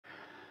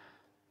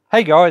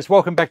Hey guys,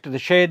 welcome back to the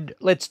shed.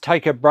 Let's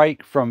take a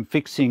break from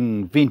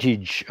fixing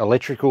vintage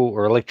electrical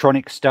or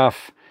electronic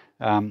stuff.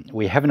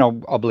 We have an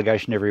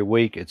obligation every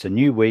week. It's a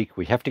new week.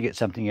 We have to get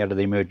something out of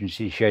the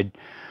emergency shed.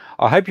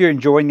 I hope you're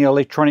enjoying the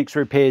electronics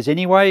repairs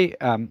anyway.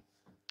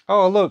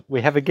 Oh look, we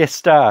have a guest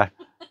star.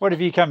 What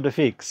have you come to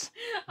fix?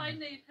 I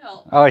need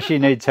help. Oh, she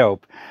needs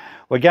help.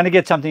 We're going to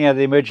get something out of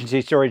the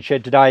emergency storage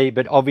shed today,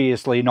 but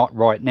obviously not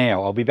right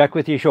now. I'll be back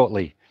with you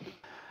shortly.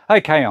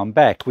 Okay, I'm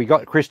back. We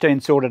got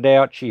Christine sorted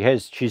out.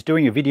 She's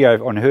doing a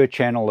video on her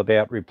channel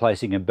about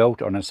replacing a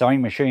belt on a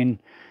sewing machine,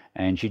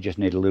 and she just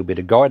needed a little bit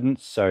of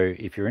guidance. So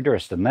if you're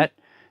interested in that,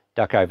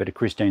 duck over to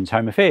Christine's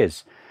Home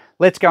Affairs.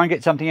 Let's go and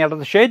get something out of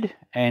the shed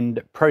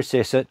and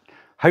process it,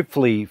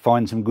 hopefully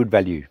find some good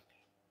value.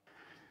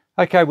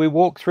 Okay, we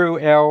walk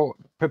through our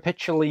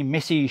perpetually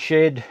messy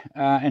shed,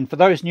 and for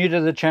those new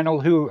to the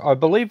channel, who I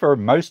believe are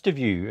most of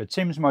you, it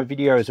seems my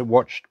videos are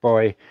watched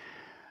by,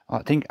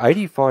 I think,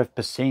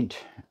 85%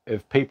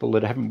 of people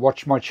that haven't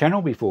watched my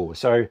channel before.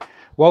 So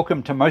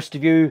welcome to most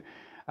of you.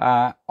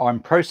 I'm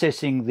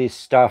processing this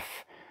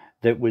stuff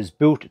that was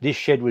built. This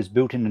shed was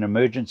built in an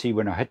emergency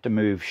when I had to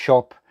move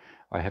shop.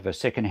 I have a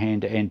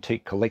second-hand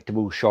antique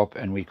collectible shop,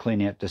 and we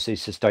clean out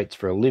deceased estates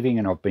for a living,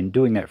 and I've been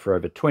doing that for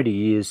over 20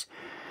 years.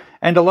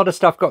 And a lot of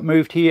stuff got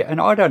moved here, and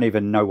I don't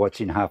even know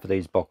what's in half of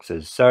these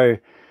boxes. So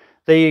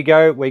there you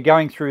go. We're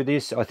going through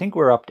this. I think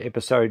we're up to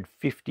episode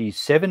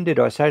 57. Did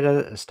I say that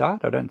at the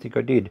start? I don't think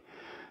I did.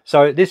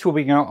 So this will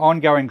be an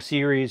ongoing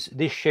series.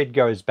 This shed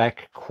goes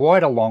back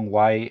quite a long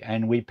way,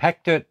 and we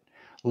packed it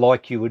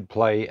like you would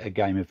play a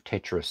game of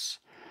Tetris.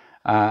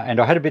 And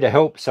I had a bit of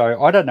help, so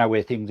I don't know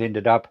where things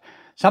ended up.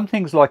 Some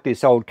things like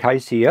this old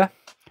case here,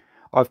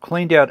 I've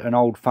cleaned out an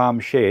old farm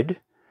shed,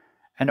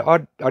 and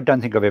I don't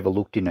think I've ever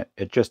looked in it.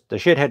 The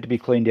shed had to be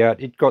cleaned out.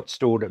 It got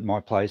stored at my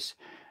place.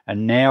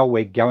 And now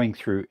we're going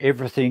through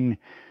everything,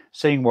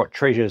 seeing what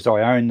treasures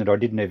I own that I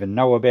didn't even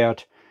know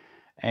about,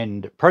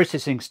 and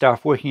processing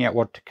stuff, working out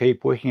what to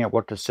keep, working out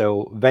what to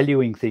sell,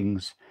 valuing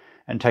things,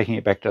 and taking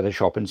it back to the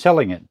shop and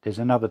selling it. There's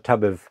another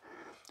tub of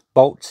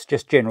bolts,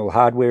 just general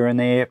hardware in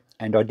there,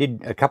 and I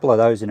did a couple of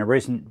those in a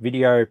recent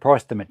video,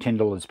 priced them at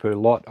 $10 per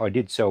lot. I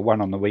did sell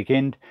one on the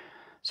weekend.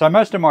 So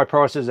most of my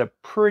prices are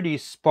pretty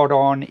spot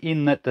on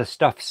in that the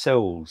stuff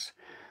sells.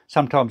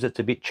 Sometimes it's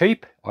a bit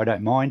cheap. I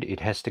don't mind. It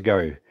has to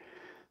go.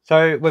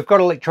 So we've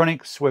got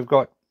electronics, we've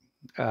got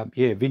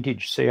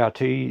vintage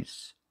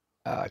CRTs,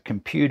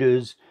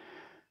 computers,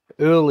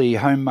 early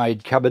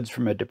homemade cupboards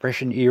from a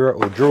Depression era,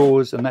 or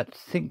drawers, and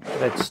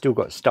that's still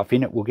got stuff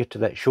in it. We'll get to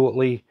that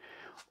shortly.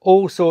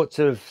 All sorts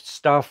of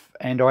stuff,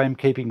 and I am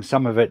keeping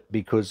some of it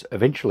because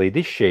eventually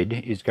this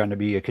shed is going to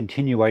be a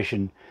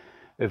continuation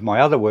of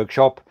my other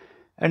workshop,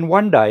 and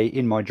one day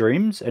in my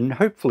dreams, and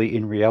hopefully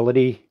in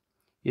reality,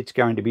 it's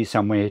going to be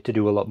somewhere to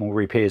do a lot more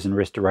repairs and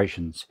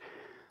restorations.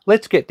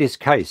 Let's get this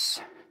case.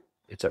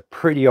 It's a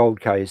pretty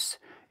old case.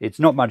 It's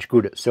not much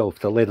good itself.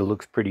 The leather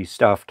looks pretty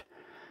stuffed,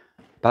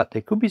 but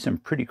there could be some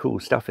pretty cool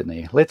stuff in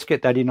there. Let's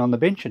get that in on the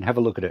bench and have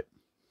a look at it.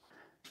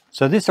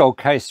 So this old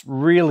case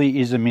really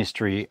is a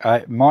mystery.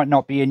 It might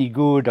not be any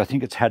good. I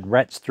think it's had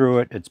rats through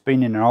it. It's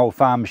been in an old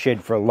farm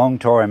shed for a long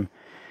time.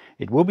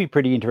 It will be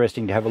pretty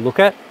interesting to have a look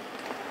at.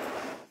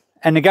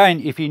 And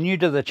again, if you're new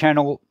to the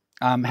channel,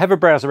 have a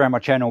browse around my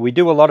channel. We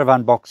do a lot of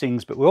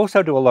unboxings, but we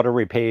also do a lot of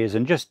repairs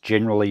and just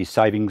generally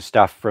saving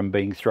stuff from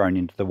being thrown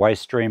into the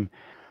waste stream.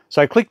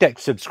 So click that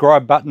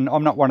subscribe button.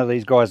 I'm not one of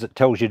these guys that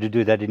tells you to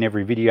do that in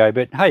every video,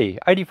 but hey,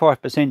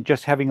 85%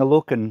 just having a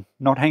look and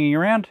not hanging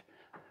around?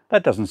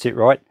 That doesn't sit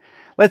right.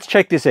 Let's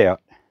check this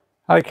out.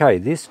 Okay,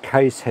 this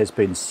case has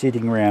been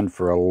sitting around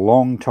for a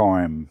long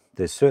time.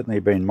 There's certainly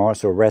been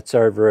mice or rats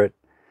over it.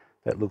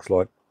 That looks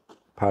like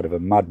part of a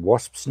mud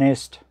wasp's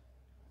nest.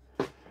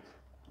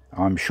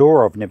 I'm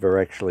sure I've never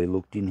actually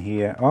looked in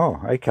here. Oh,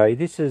 okay,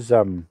 this is,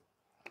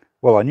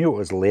 well, I knew it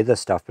was leather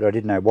stuff, but I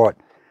didn't know what.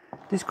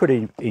 This could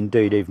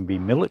indeed even be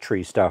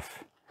military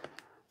stuff.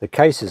 The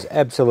case has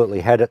absolutely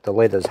had it. The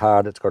leather's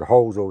hard. It's got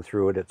holes all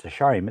through it. It's a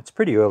shame. It's a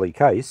pretty early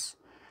case.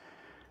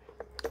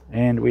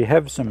 And we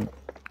have some,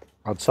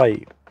 I'd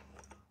say,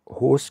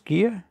 horse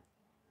gear.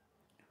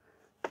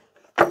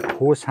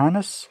 Horse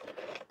harness.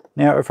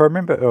 Now, if I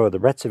remember, oh, the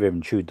rats have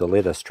even chewed the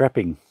leather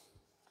strapping.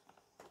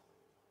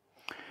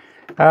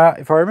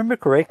 If I remember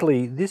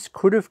correctly, this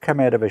could have come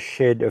out of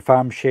a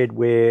farm shed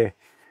where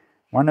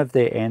one of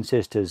their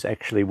ancestors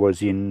actually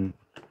was in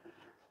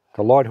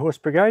the Light Horse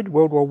Brigade,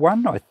 World War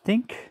I, I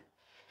think.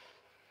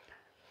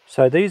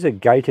 So these are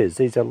gaiters.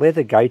 These are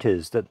leather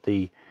gaiters that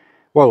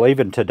well,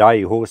 even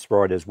today horse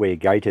riders wear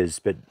gaiters,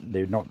 but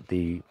they're not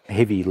the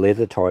heavy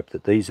leather type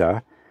that these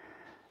are.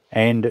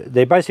 And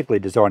they're basically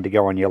designed to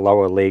go on your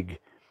lower leg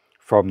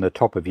from the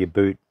top of your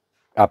boot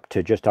up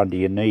to just under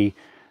your knee.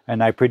 And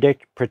they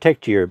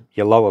protect your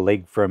lower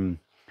leg from,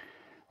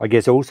 I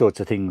guess, all sorts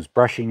of things,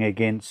 brushing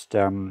against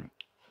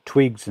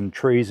twigs and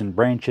trees and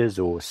branches,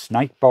 or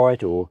snake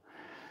bite, or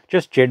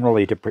just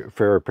generally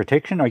for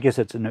protection. I guess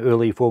it's an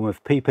early form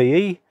of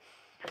PPE.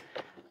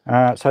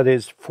 So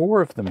there's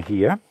 4 of them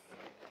here.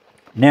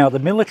 Now, the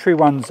military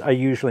ones are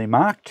usually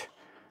marked.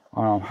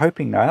 I'm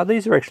hoping they are.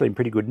 These are actually in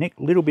pretty good nick.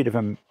 Little bit of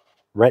a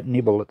rat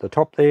nibble at the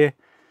top there.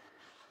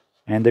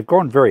 And they've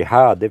gone very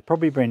hard. They've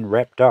probably been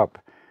wrapped up.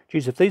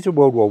 Geez, if these are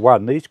World War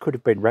One, these could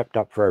have been wrapped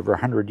up for over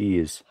 100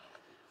 years.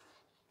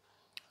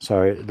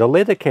 So the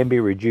leather can be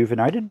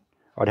rejuvenated.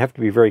 I'd have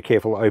to be very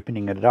careful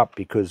opening it up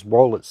because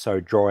while it's so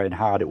dry and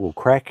hard, it will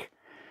crack.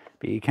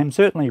 But you can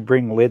certainly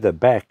bring leather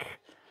back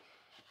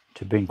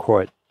to being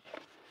quite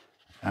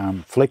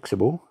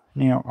flexible.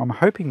 Now, I'm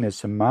hoping there's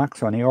some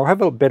marks on here. I'll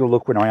have a better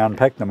look when I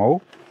unpack them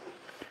all.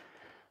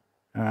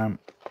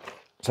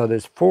 So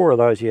there's 4 of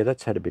those. Yeah,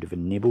 that's had a bit of a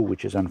nibble,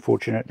 which is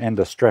unfortunate. And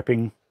the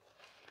strapping.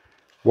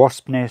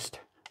 Wasp nest,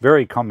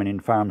 very common in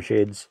farm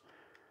sheds.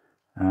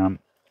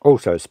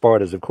 Also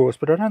spiders, of course,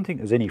 but I don't think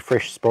there's any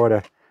fresh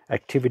spider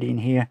activity in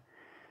here.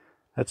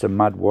 That's a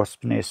mud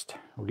wasp nest.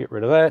 We'll get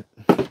rid of that.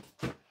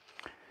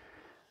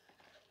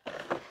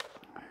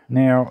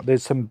 Now,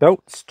 there's some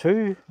belts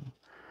too.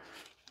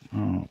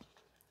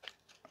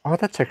 Oh,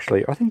 that's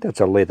actually, I think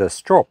that's a leather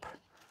strop.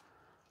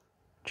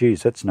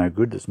 Geez, that's no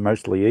good. It's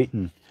mostly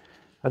eaten.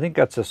 I think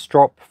that's a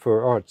strop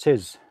for, oh, it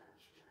says,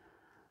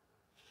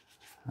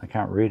 I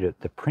can't read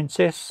it. The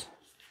Princess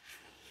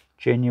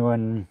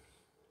Genuine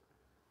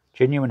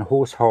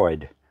Horse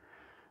Hide.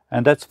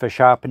 And that's for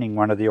sharpening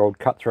one of the old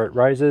cutthroat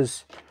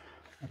razors.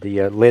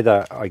 The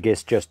leather, I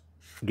guess, just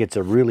gets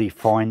a really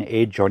fine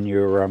edge on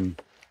your,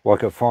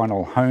 like a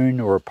final hone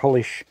or a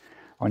polish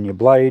on your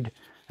blade.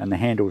 And the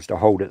handle's to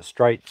hold it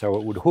straight. So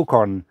it would hook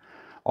on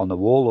the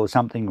wall or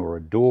something, or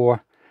a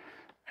door.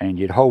 And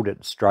you'd hold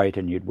it straight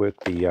and you'd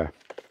work the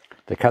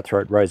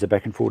cutthroat razor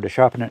back and forward to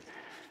sharpen it.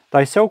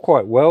 They sell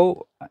quite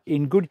well.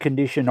 In good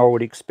condition, I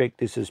would expect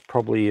this is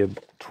probably a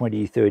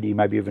 $20, $30,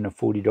 maybe even a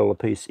 $40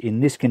 piece. In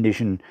this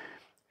condition,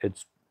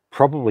 it's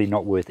probably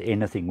not worth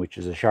anything, which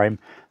is a shame.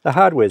 The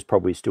hardware is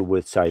probably still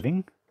worth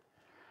saving.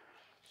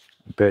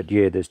 But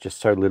yeah, there's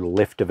just so little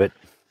left of it.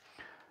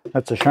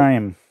 That's a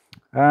shame.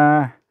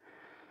 What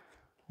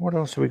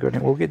else have we got?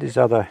 We'll get this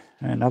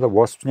another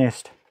wasp's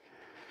nest.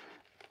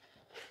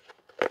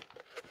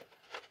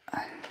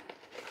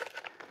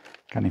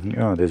 Can't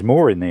even, oh, there's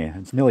more in there.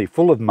 It's nearly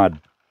full of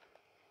mud.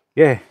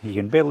 Yeah, you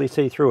can barely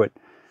see through it.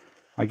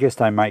 I guess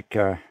they make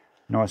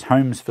nice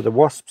homes for the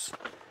wasps.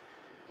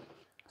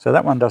 So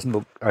that one doesn't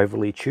look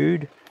overly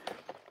chewed.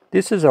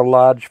 This is a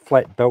large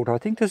flat belt. I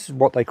think this is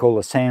what they call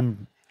a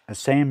Sam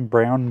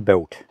Browne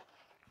belt,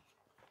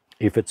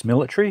 if it's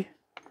military.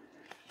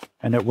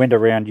 And it went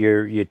around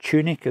your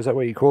tunic, is that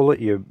what you call it?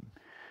 Your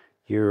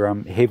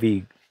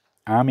heavy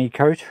army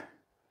coat.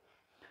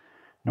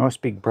 Nice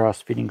big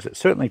brass fittings. It's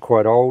certainly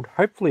quite old.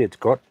 Hopefully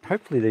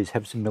these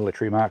have some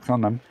military marks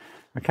on them.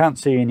 I can't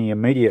see any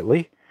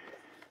immediately,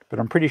 but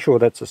I'm pretty sure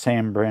that's a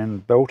Sam Browne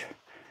belt.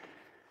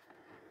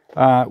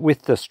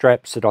 With the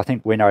straps that I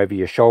think went over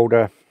your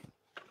shoulder.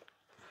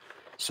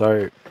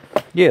 So,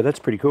 yeah, that's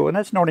pretty cool. And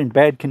that's not in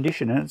bad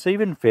condition, and it's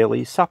even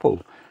fairly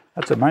supple.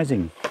 That's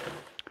amazing.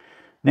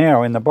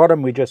 Now, in the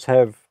bottom we just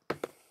have...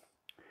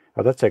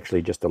 Oh, that's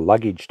actually just a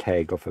luggage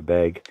tag off a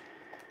bag.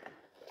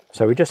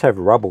 So we just have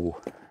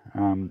rubble.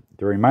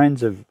 The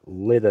remains of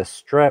leather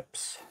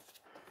straps.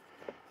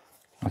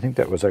 I think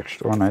that was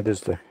actually... Oh no,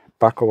 there's the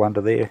buckle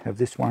under there of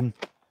this one.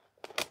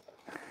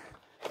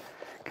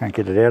 Can't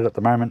get it out at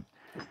the moment.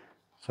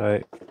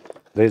 So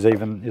there's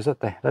even...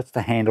 That's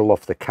the handle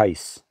off the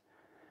case.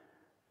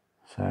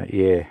 So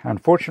yeah,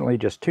 unfortunately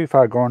just too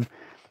far gone.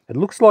 It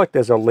looks like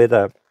there's a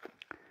leather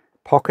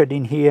pocket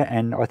in here,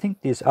 and I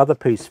think this other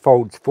piece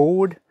folds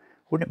forward.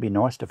 Wouldn't it be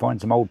nice to find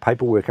some old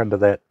paperwork under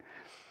that?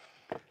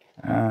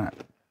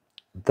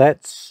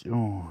 That's...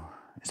 Oh,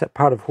 is that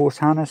part of horse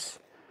harness?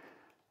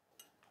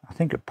 I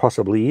think it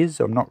possibly is.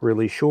 I'm not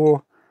really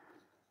sure.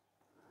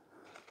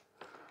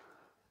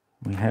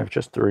 We have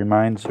just the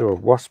remains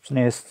of wasps'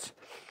 nests.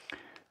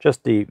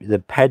 Just the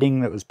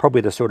padding that was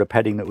probably the sort of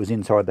padding that was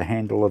inside the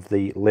handle of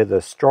the leather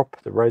strop,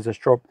 the razor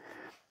strop.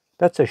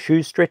 That's a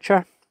shoe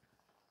stretcher.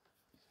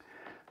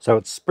 So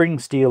it's spring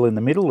steel in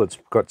the middle. It's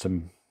got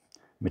some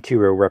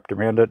material wrapped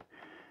around it.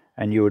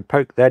 And you would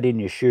poke that in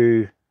your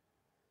shoe.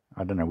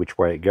 I don't know which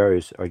way it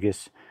goes, I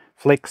guess.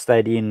 Flex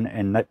that in,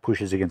 and that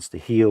pushes against the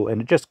heel,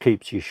 and it just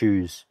keeps your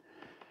shoes,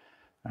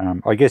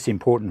 I guess,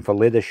 important for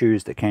leather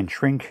shoes that can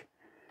shrink.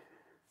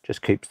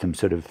 Just keeps them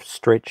sort of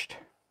stretched.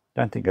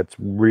 Don't think it's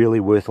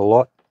really worth a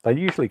lot. They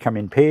usually come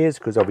in pairs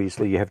because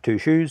obviously you have 2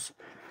 shoes.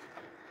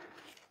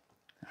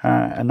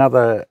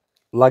 Another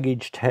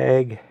luggage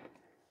tag.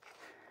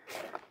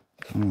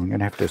 I'm going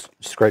to have to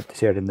scrape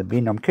this out in the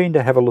bin. I'm keen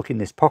to have a look in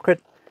this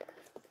pocket.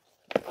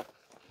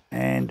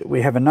 And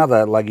we have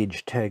another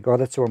luggage tag. Oh,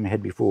 that's the one we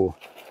had before.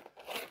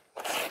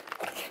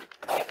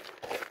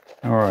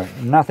 Alright,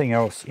 nothing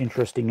else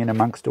interesting in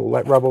amongst all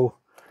that rubble.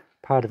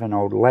 Part of an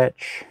old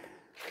latch.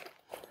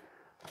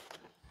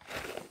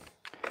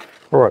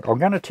 Alright, I'm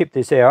going to tip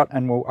this out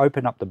and we'll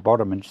open up the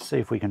bottom and see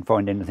if we can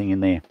find anything in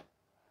there.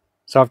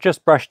 So I've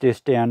just brushed this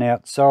down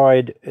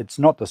outside. It's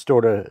not the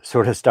sort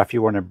of stuff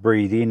you want to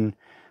breathe in.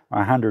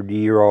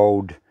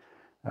 100-year-old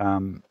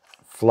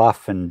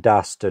fluff and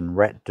dust and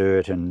rat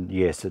dirt, and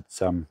yes,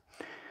 it's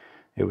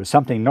It was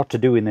something not to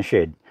do in the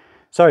shed.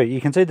 So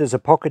you can see there's a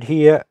pocket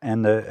here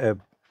and a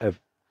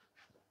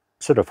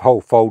sort of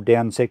whole fold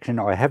down section.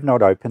 I have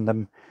not opened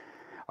them.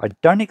 I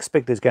don't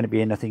expect there's going to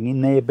be anything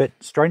in there, but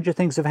stranger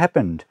things have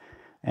happened.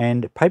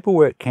 And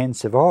paperwork can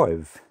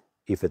survive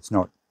if it's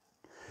not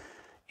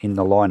in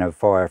the line of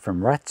fire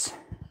from rats.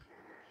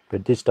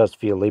 But this does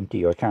feel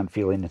empty. I can't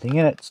feel anything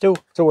in it. Still,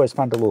 it's always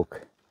fun to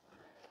look.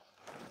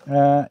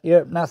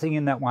 Yeah, nothing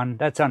in that one.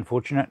 That's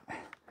unfortunate.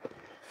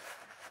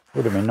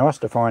 Would have been nice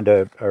to find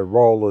a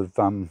roll of,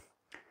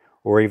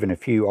 or even a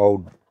few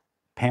old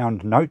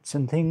pound notes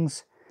and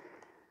things.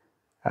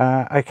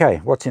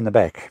 Okay, what's in the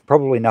back?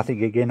 Probably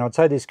nothing again. I'd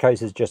say this case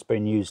has just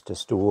been used to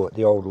store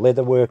the old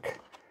leather work.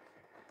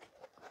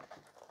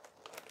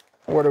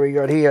 What do we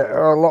got here?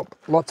 Oh,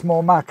 lots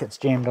more markets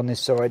jammed on this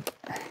side.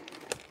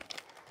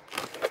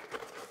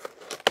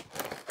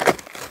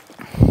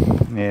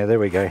 Yeah, there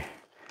we go.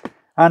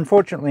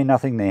 Unfortunately,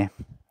 nothing there.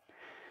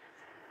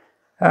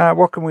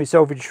 What can we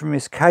salvage from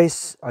this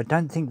case? I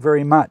don't think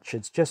very much.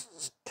 It's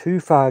just too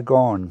far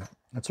gone.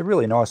 It's a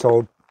really nice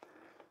old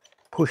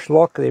push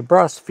lock. They're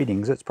brass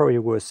fittings. It's probably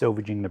worth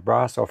salvaging the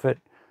brass off it.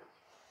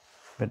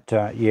 But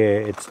yeah,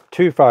 it's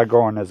too far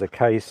gone as a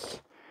case.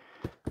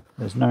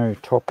 There's no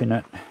top in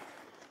it.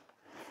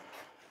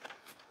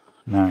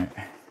 No.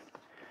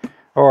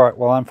 Alright,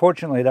 well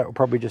unfortunately that will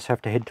probably just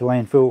have to head to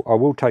landfill. I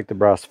will take the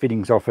brass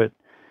fittings off it.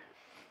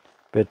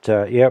 But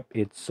yep,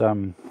 it's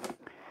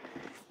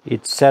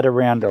sat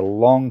around a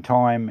long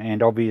time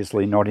and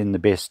obviously not in the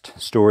best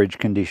storage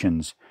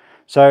conditions.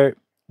 So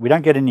we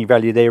don't get any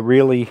value there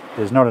really.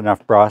 There's not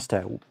enough brass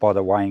to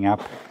bother weighing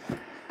up.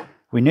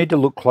 We need to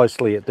look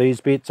closely at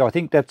these bits. I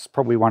think that's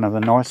probably one of the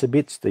nicer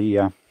bits,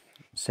 the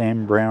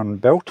Sam Browne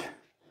belt.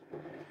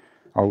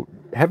 I'll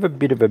have a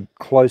bit of a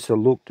closer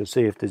look to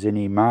see if there's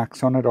any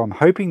marks on it. I'm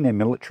hoping they're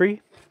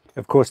military.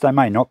 Of course, they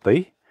may not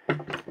be.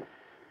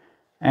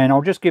 And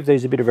I'll just give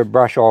these a bit of a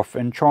brush off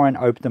and try and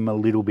open them a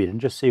little bit and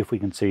just see if we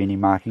can see any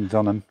markings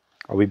on them.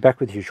 I'll be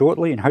back with you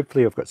shortly and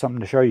hopefully I've got something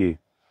to show you.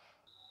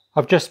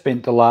 I've just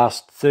spent the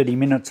last 30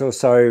 minutes or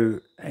so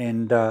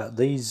and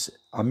these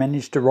I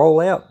managed to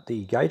roll out,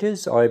 the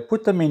Gaiters. I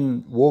put them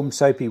in warm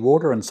soapy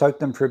water and soaked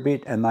them for a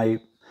bit and they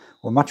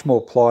were much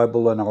more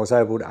pliable and I was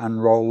able to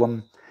unroll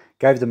them.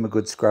 Gave them a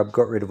good scrub,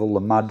 got rid of all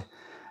the mud.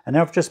 And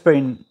now I've just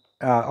been,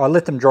 I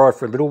let them dry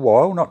for a little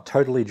while, not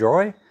totally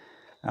dry.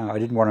 I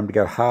didn't want them to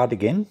go hard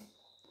again.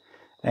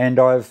 And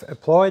I've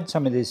applied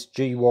some of this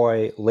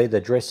GY leather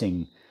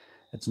dressing.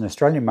 It's an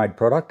Australian made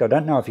product. I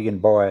don't know if you can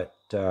buy it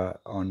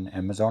on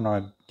Amazon.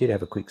 I did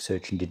have a quick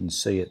search and didn't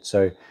see it.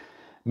 So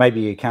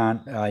maybe you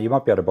can't. You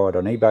might be able to buy it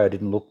on eBay. I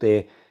didn't look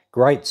there.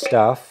 Great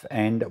stuff.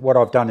 And what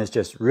I've done is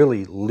just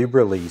really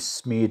liberally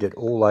smeared it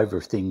all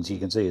over things. You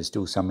can see there's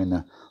still some in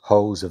the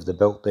holes of the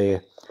belt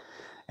there.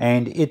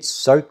 And it's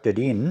soaked it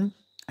in.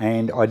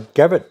 And I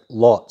gave it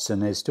lots,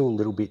 and there's still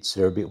little bits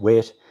that are a bit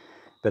wet.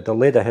 But the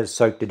leather has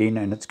soaked it in,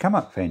 and it's come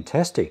up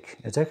fantastic.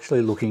 It's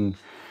actually looking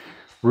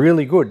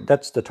really good.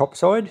 That's the top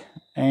side.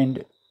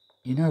 And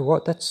you know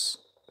what? That's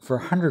for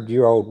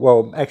 100-year-old.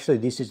 Well, actually,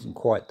 this isn't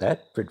quite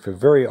that. But for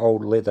very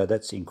old leather,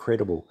 that's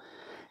incredible.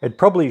 It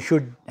probably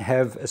should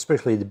have,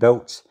 especially the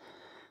belts,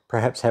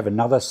 perhaps have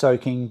another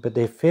soaking. But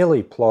they're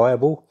fairly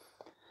pliable.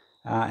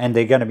 And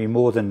they're going to be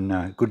more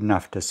than good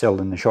enough to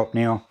sell in the shop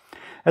now.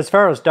 As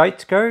far as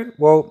dates go,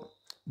 well,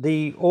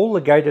 all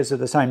the Gaiters are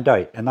the same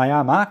date, and they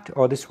are marked.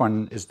 Oh, this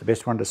one is the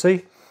best one to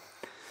see.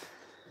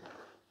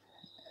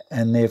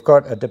 And they've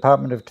got a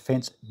Department of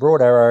Defence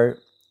broad arrow,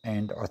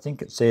 and I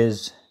think it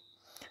says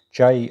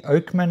J.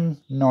 Oakman,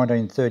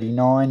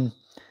 1939,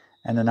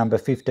 and the number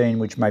 15,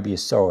 which may be a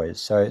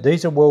size. So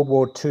these are World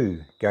War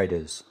II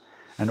Gaiters,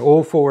 and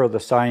all four are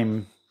the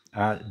same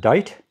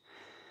date.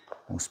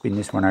 I'll spin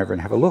this one over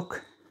and have a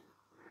look.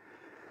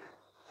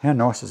 How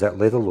nice does that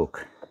leather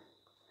look?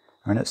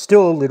 And it's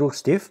still a little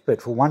stiff,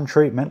 but for one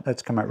treatment,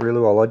 that's come out really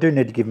well. I do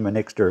need to give them an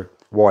extra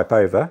wipe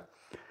over.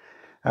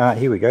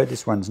 Here we go.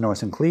 This one's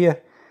nice and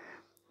clear.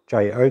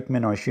 J.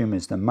 Oakman, I assume,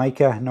 is the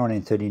maker,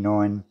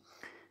 1939,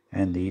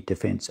 and the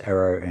Defence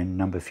Arrow and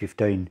number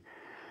 15.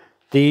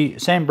 The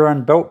Sam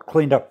Browne belt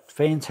cleaned up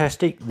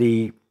fantastic.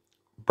 The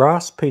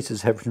brass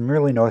pieces have some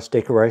really nice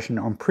decoration.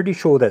 I'm pretty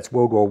sure that's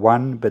World War I,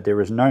 but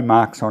there is no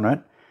marks on it,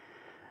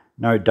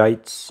 no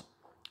dates.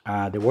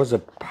 There was a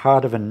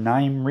part of a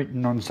name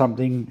written on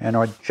something, and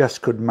I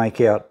just could make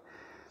out,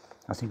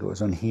 I think it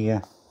was on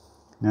here,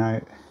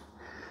 no,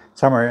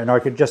 somewhere, and I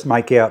could just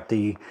make out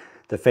the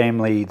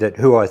family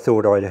who I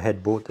thought I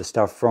had bought the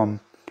stuff from.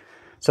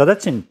 So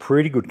that's in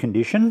pretty good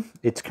condition.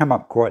 It's come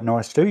up quite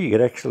nice too. You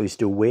could actually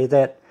still wear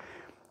that.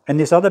 And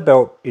this other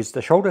belt is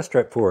the shoulder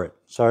strap for it.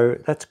 So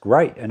that's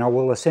great, and I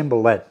will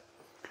assemble that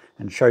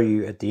and show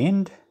you at the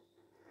end.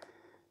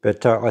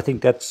 But I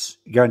think that's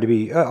going to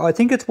be, I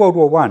think it's World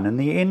War I, and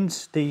the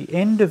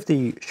end of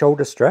the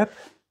shoulder strap,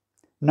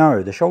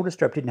 no, the shoulder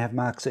strap didn't have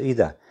marks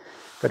either.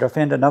 But I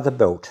found another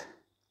belt,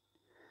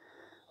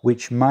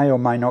 which may or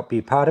may not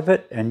be part of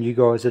it, and you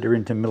guys that are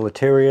into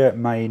militaria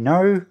may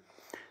know.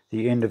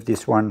 The end of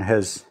this one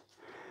has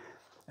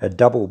a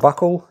double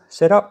buckle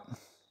setup.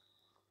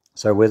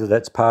 So whether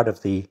that's part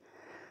of the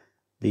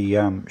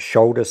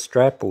shoulder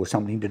strap or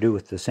something to do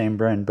with the Sam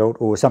Browne belt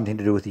or something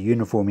to do with the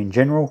uniform in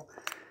general,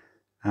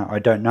 I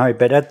don't know.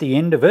 But at the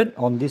end of it,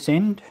 on this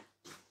end,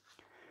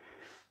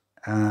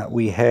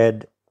 we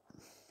had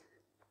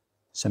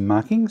some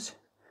markings,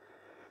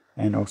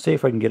 and I'll see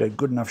if I can get a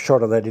good enough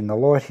shot of that in the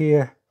light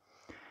here.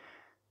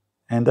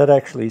 And that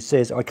actually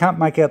says, I can't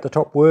make out the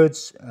top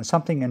words,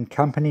 something and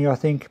company I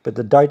think, but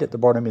the date at the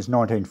bottom is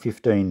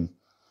 1915.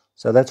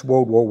 So that's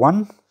World War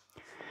One,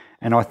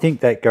 and I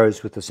think that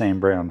goes with the Sam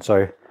Browne.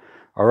 So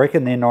I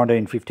reckon they're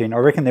 1915. I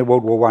reckon they're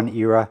World War One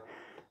era.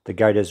 The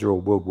Gaiters are all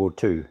World War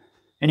Two.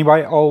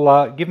 Anyway,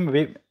 I'll give them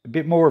a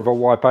bit more of a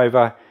wipe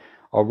over.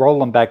 I'll roll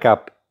them back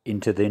up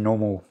into their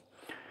normal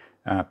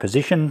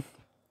position,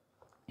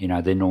 you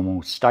know, their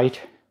normal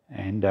state,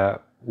 and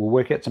we'll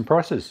work out some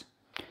prices.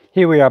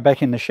 Here we are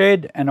back in the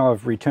shed, and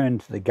I've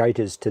returned the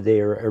Gaiters to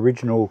their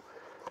original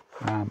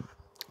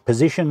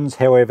positions.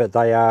 However,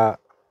 they are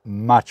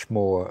much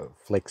more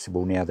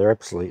flexible now. They're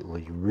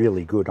absolutely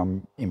really good.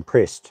 I'm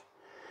impressed.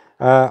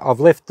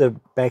 I've left the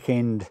back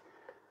end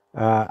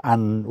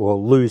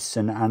loose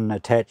and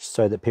unattached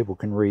so that people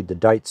can read the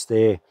dates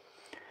there.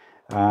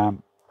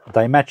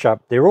 They match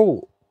up. They're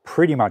all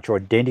pretty much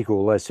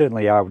identical. They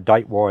certainly are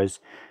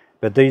date-wise,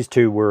 but these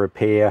two were a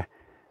pair.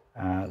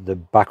 The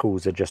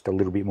buckles are just a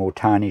little bit more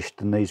tarnished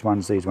than these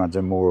ones. These ones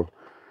are more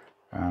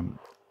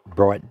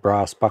bright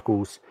brass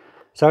buckles.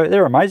 So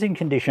they're amazing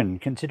condition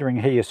considering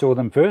how you saw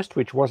them first,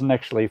 which wasn't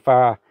actually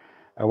far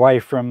away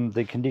from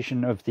the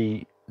condition of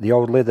the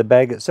old leather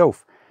bag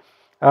itself.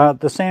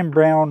 The Sam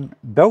Browne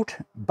belt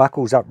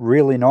buckles up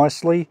really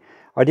nicely.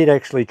 I did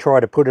actually try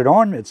to put it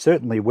on. It's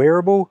certainly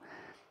wearable,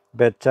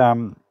 but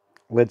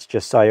let's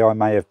just say I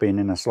may have been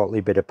in a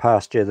slightly better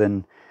pasture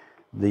than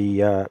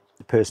the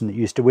person that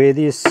used to wear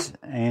this,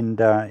 and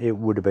it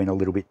would have been a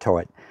little bit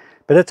tight.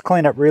 But it's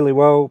cleaned up really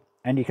well,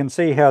 and you can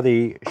see how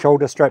the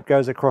shoulder strap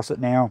goes across it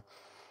now,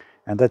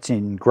 and that's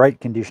in great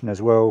condition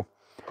as well.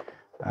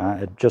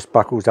 It just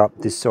buckles up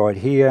this side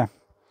here,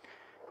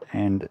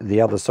 and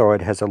the other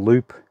side has a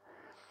loop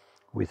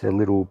with a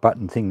little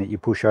button thing that you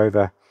push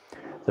over.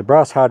 The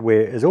brass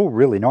hardware is all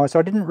really nice.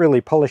 I didn't really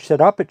polish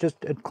that up.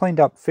 It cleaned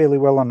up fairly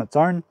well on its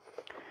own.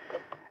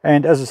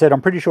 And as I said,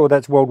 I'm pretty sure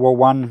that's World War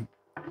One,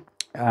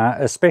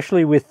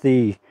 especially with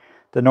the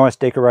nice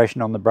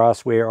decoration on the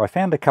brassware. I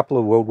found a couple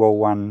of World War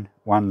One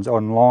ones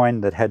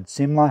online that had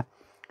similar,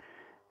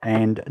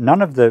 and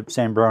none of the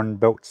Sam Browne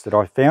belts that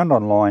I found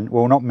online,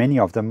 well, not many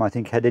of them, I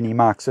think, had any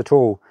marks at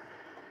all.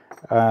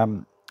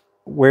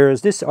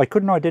 Whereas this, I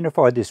couldn't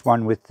identify this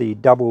one with the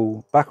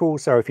double buckle,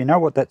 so if you know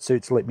what that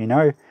suits, let me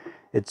know.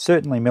 It's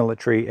certainly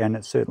military, and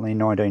it's certainly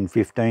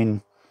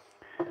 1915.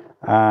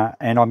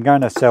 And I'm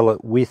going to sell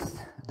it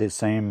with the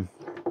Sam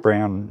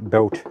Browne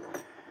belt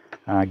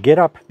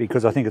get-up,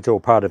 because I think it's all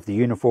part of the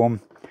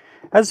uniform.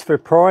 As for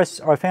price,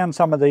 I found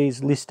some of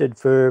these listed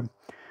for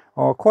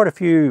quite a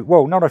few,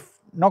 well,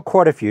 not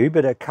quite a few,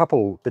 but a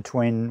couple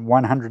between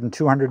 $100 and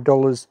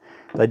 $200.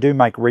 They do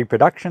make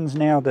reproductions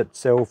now that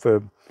sell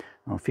for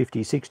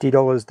 $50,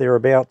 $60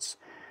 thereabouts,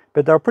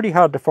 but they're pretty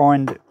hard to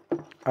find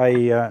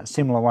a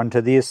similar one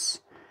to this.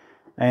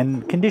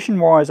 And condition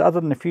wise, other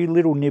than a few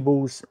little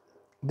nibbles,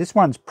 this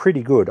one's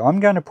pretty good. I'm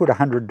going to put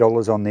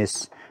 $100 on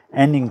this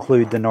and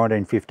include the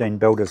 1915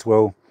 belt as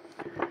well,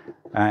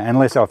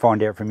 unless I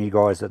find out from you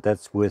guys that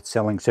that's worth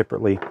selling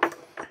separately.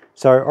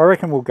 So I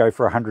reckon we'll go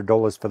for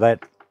 $100 for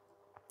that,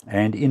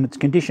 and in its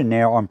condition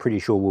now, I'm pretty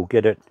sure we'll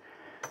get it.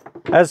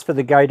 As for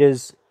the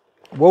Gaiters,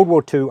 World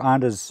War II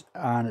aren't as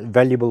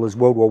valuable as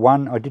World War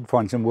One. I did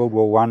find some World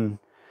War One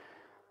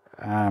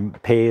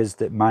pairs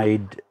that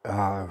made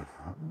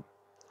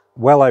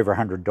well over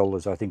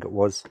 $100, I think it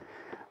was.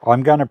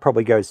 I'm going to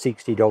probably go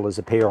 $60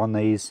 a pair on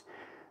these.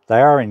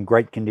 They are in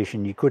great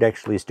condition. You could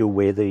actually still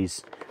wear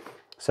these.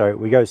 So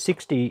we go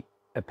 60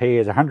 a pair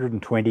is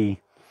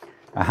 120,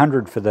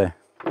 100 for the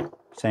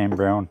Sam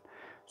Browne.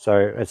 So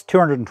it's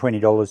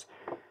 $220.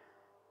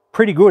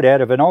 Pretty good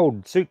out of an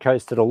old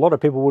suitcase that a lot of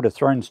people would have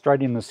thrown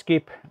straight in the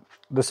skip.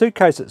 The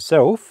suitcase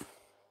itself,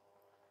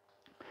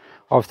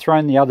 I've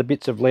thrown the other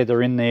bits of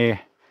leather in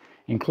there,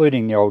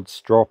 including the old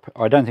strop.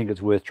 I don't think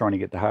it's worth trying to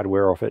get the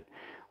hardware off it.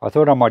 I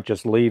thought I might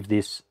just leave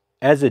this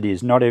as it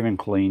is, not even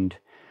cleaned,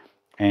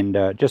 and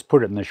just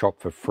put it in the shop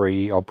for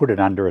free. I'll put it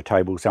under a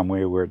table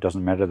somewhere where it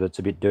doesn't matter that it's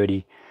a bit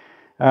dirty.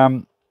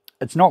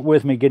 It's not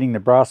worth me getting the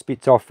brass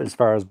bits off as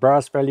far as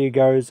brass value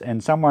goes,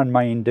 and someone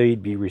may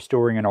indeed be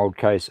restoring an old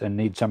case and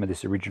need some of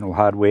this original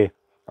hardware.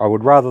 I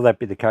would rather that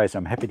be the case.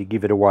 I'm happy to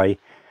give it away,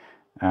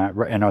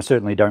 and I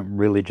certainly don't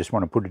really just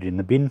want to put it in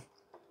the bin.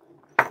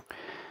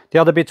 The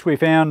other bits we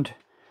found,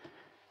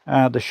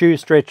 the shoe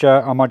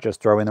stretcher, I might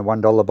just throw in the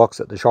 $1 box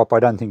at the shop. I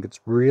don't think it's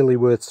really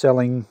worth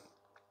selling.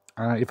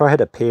 If I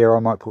had a pair,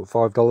 I might put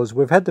 $5.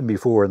 We've had them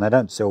before and they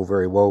don't sell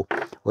very well,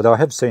 although I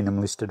have seen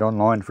them listed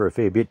online for a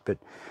fair bit, but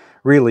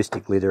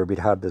realistically they're a bit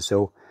hard to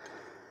sell.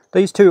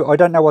 These two, I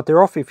don't know what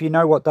they're off. If you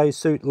know what they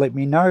suit, let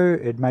me know.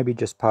 It may be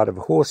just part of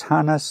a horse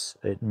harness.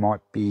 It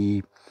might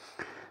be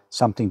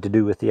something to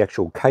do with the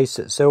actual case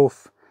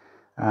itself.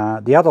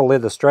 The other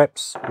leather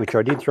straps, which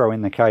I did throw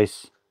in the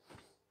case,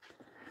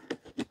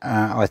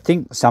 I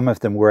think some of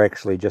them were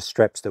actually just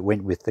straps that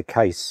went with the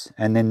case.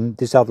 And then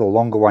this other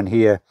longer one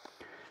here,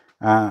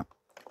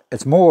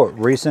 it's more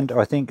recent.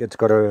 I think it's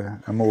got a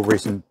more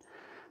recent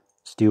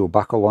steel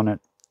buckle on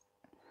it.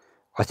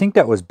 I think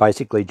that was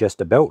basically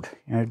just a belt,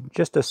 you know,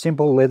 just a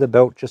simple leather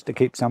belt just to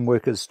keep some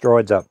workers'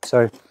 strides up.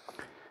 So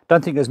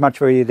don't think there's much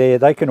value there.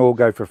 They can all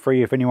go for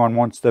free if anyone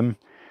wants them.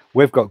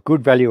 We've got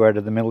good value out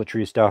of the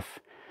military stuff.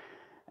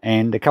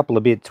 And a couple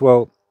of bits.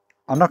 Well,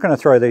 I'm not going to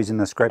throw these in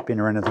the scrap bin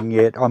or anything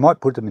yet. I might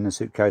put them in the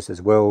suitcase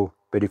as well.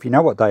 But if you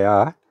know what they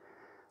are,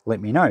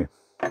 let me know.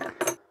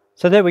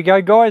 So there we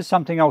go, guys.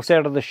 Something else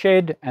out of the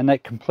shed. And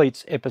that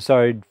completes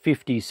episode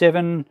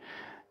 57.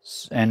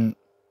 And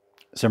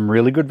some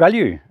really good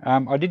value.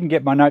 I didn't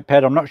get my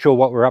notepad. I'm not sure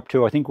what we're up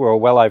to. I think we're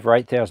well over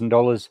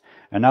 $8,000.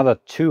 Another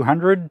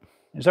 $200.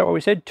 Is that what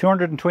we said?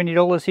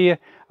 $220 here.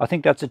 I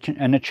think that's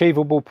an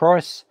achievable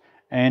price.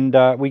 And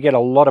we get a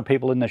lot of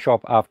people in the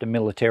shop after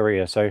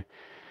Militaria. So,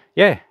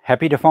 yeah,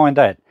 happy to find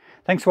that.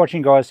 Thanks for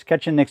watching, guys.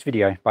 Catch you in the next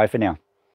video. Bye for now.